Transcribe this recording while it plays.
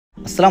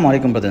Assalamu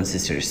alaikum, brothers and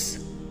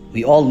sisters.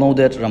 We all know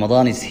that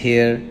Ramadan is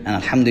here, and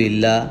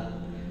Alhamdulillah,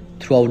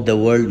 throughout the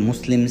world,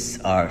 Muslims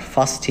are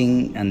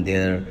fasting and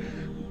they're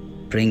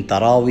praying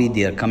Taraweeh.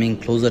 They are coming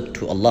closer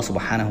to Allah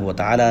subhanahu wa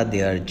ta'ala.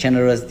 They are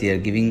generous, they are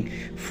giving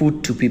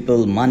food to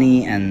people,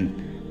 money,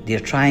 and they are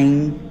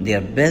trying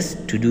their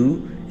best to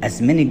do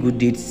as many good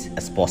deeds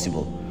as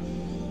possible.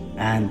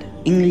 And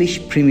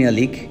English Premier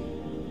League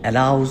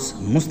allows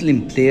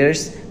Muslim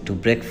players to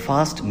break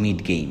fast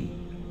mid-game.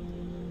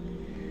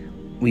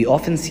 We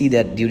often see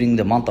that during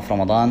the month of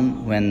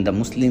Ramadan, when the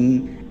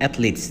Muslim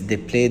athletes, they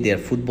play their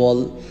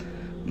football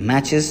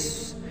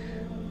matches,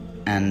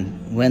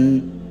 and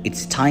when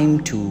it's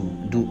time to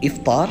do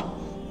iftar,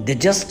 they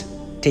just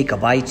take a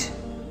bite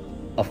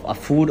of a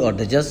food, or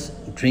they just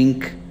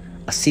drink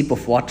a sip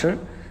of water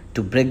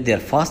to break their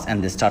fast,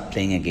 and they start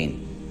playing again,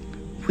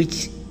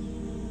 which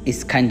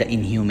is kind of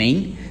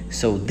inhumane.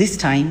 So this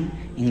time,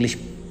 English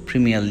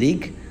Premier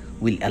League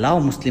will allow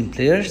Muslim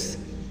players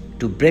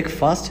to break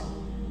fast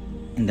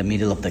in the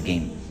middle of the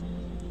game.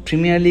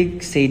 Premier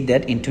League said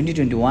that in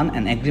 2021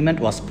 an agreement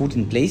was put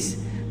in place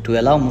to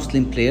allow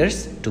Muslim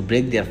players to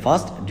break their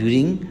fast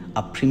during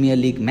a Premier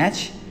League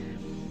match,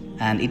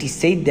 and it is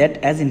said that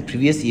as in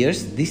previous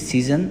years, this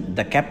season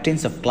the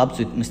captains of clubs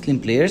with Muslim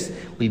players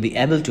will be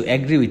able to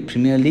agree with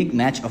Premier League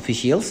match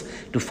officials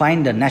to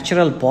find a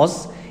natural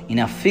pause in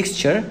a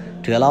fixture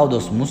to allow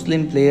those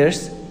Muslim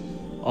players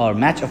or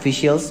match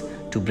officials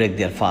to break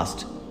their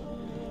fast.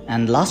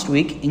 And last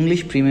week,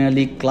 English Premier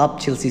League club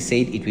Chelsea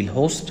said it will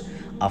host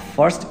a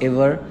first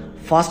ever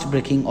fast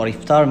breaking or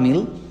iftar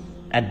meal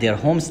at their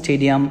home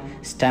stadium,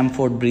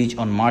 Stamford Bridge,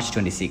 on March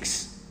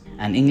 26.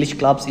 And English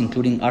clubs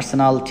including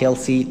Arsenal,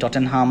 Chelsea,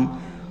 Tottenham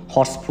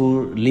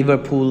Hotspur,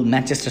 Liverpool,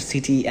 Manchester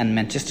City and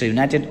Manchester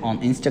United on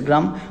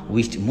Instagram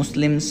wished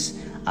Muslims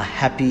a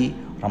happy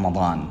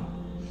Ramadan.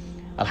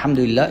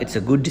 Alhamdulillah, it's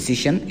a good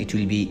decision. It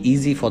will be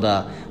easy for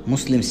the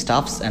Muslim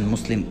staffs and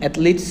Muslim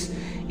athletes.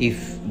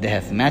 If they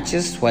have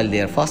matches while they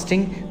are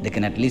fasting, they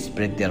can at least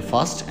break their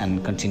fast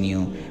and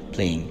continue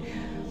playing.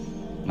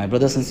 My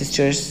brothers and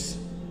sisters,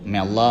 may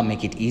Allah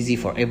make it easy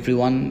for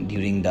everyone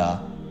during the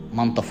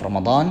month of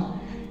Ramadan.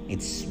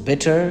 It's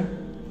better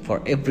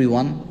for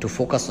everyone to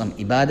focus on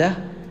ibadah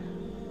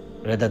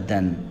rather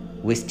than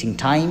wasting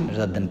time,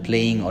 rather than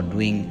playing or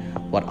doing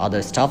what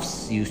other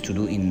stuffs used to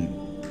do in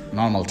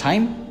normal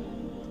time.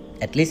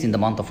 At least in the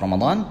month of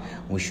Ramadan,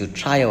 we should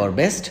try our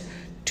best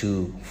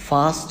to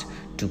fast,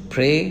 to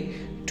pray,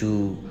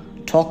 to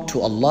talk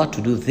to Allah,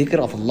 to do dhikr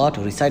of Allah,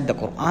 to recite the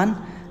Quran,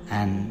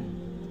 and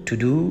to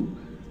do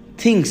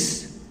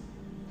things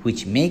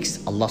which makes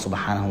Allah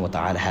subhanahu wa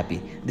ta'ala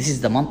happy. This is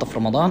the month of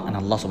Ramadan, and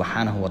Allah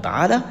subhanahu wa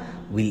ta'ala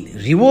will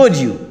reward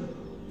you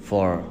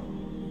for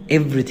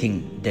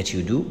everything that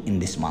you do in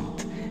this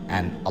month,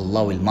 and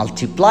Allah will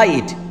multiply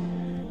it.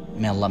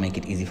 May Allah make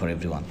it easy for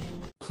everyone.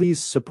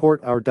 Please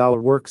support our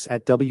dawah works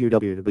at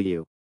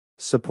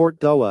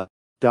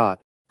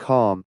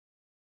www.supportdawah.com.